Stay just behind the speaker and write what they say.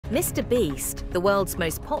MrBeast, the world's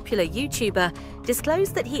most popular YouTuber,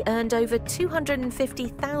 disclosed that he earned over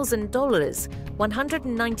 $250,000,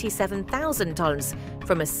 $197,000,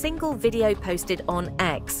 from a single video posted on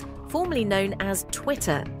X, formerly known as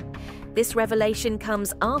Twitter. This revelation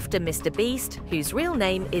comes after MrBeast, whose real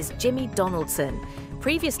name is Jimmy Donaldson,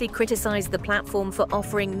 previously criticized the platform for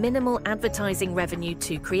offering minimal advertising revenue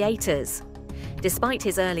to creators. Despite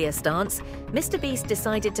his earlier stance, MrBeast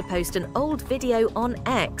decided to post an old video on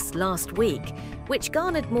X last week, which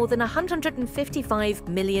garnered more than 155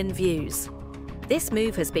 million views. This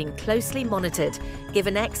move has been closely monitored,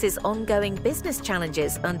 given X's ongoing business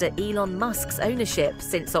challenges under Elon Musk's ownership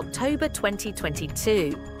since October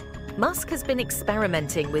 2022. Musk has been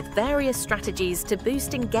experimenting with various strategies to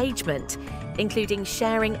boost engagement, including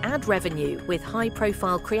sharing ad revenue with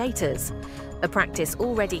high-profile creators, a practice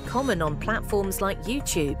already common on platforms like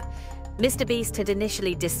YouTube. MrBeast had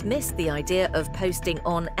initially dismissed the idea of posting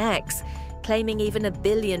on X, claiming even 1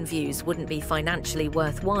 billion views wouldn't be financially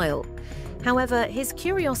worthwhile. However, his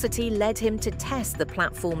curiosity led him to test the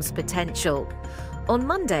platform's potential. On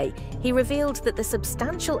Monday, he revealed that the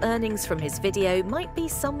substantial earnings from his video might be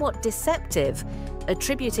somewhat deceptive,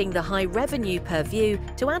 attributing the high revenue per view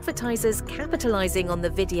to advertisers capitalizing on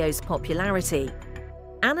the video's popularity.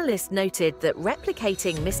 Analysts noted that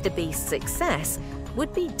replicating MrBeast's success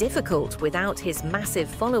would be difficult without his massive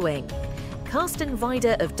following. Carsten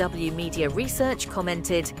Weider of W Media Research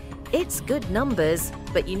commented, "It's good numbers,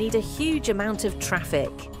 but you need a huge amount of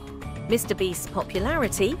traffic." MrBeast's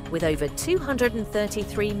popularity, with over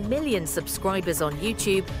 233 million subscribers on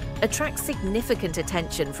YouTube, attracts significant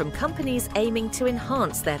attention from companies aiming to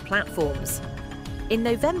enhance their platforms. In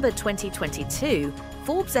November 2022,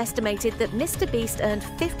 Forbes estimated that MrBeast earned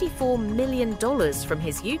 $54 million from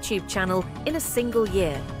his YouTube channel in a single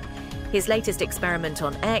year. His latest experiment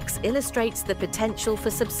on X illustrates the potential for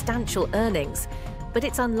substantial earnings, but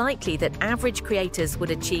it's unlikely that average creators would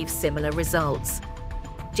achieve similar results.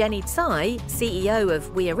 Jenny Tsai, CEO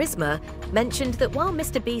of Wearisma, mentioned that while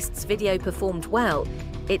MrBeast's video performed well,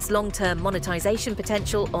 its long-term monetization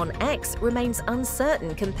potential on X remains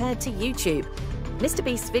uncertain compared to YouTube.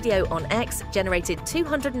 MrBeast's video on X generated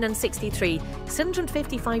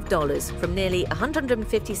 $263,755 from nearly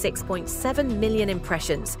 156.7 million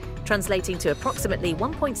impressions, translating to approximately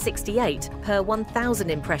 1.68 per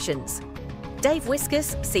 1,000 impressions. Dave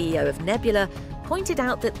Wiskus, CEO of Nebula, pointed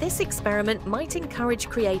out that this experiment might encourage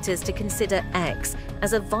creators to consider X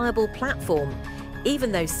as a viable platform,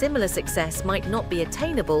 even though similar success might not be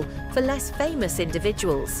attainable for less famous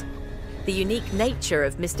individuals. The unique nature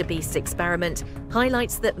of MrBeast's experiment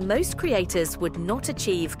highlights that most creators would not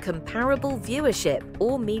achieve comparable viewership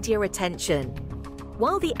or media attention.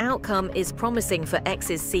 While the outcome is promising for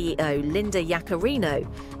X's CEO Linda Yaccarino,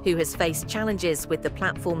 who has faced challenges with the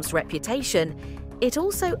platform's reputation, it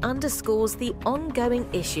also underscores the ongoing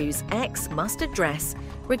issues X must address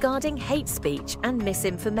regarding hate speech and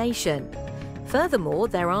misinformation. Furthermore,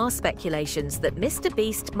 there are speculations that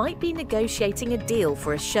MrBeast might be negotiating a deal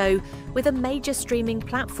for a show with a major streaming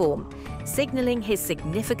platform, signaling his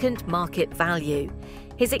significant market value.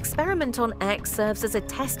 His experiment on X serves as a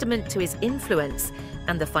testament to his influence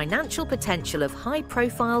and the financial potential of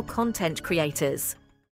high-profile content creators.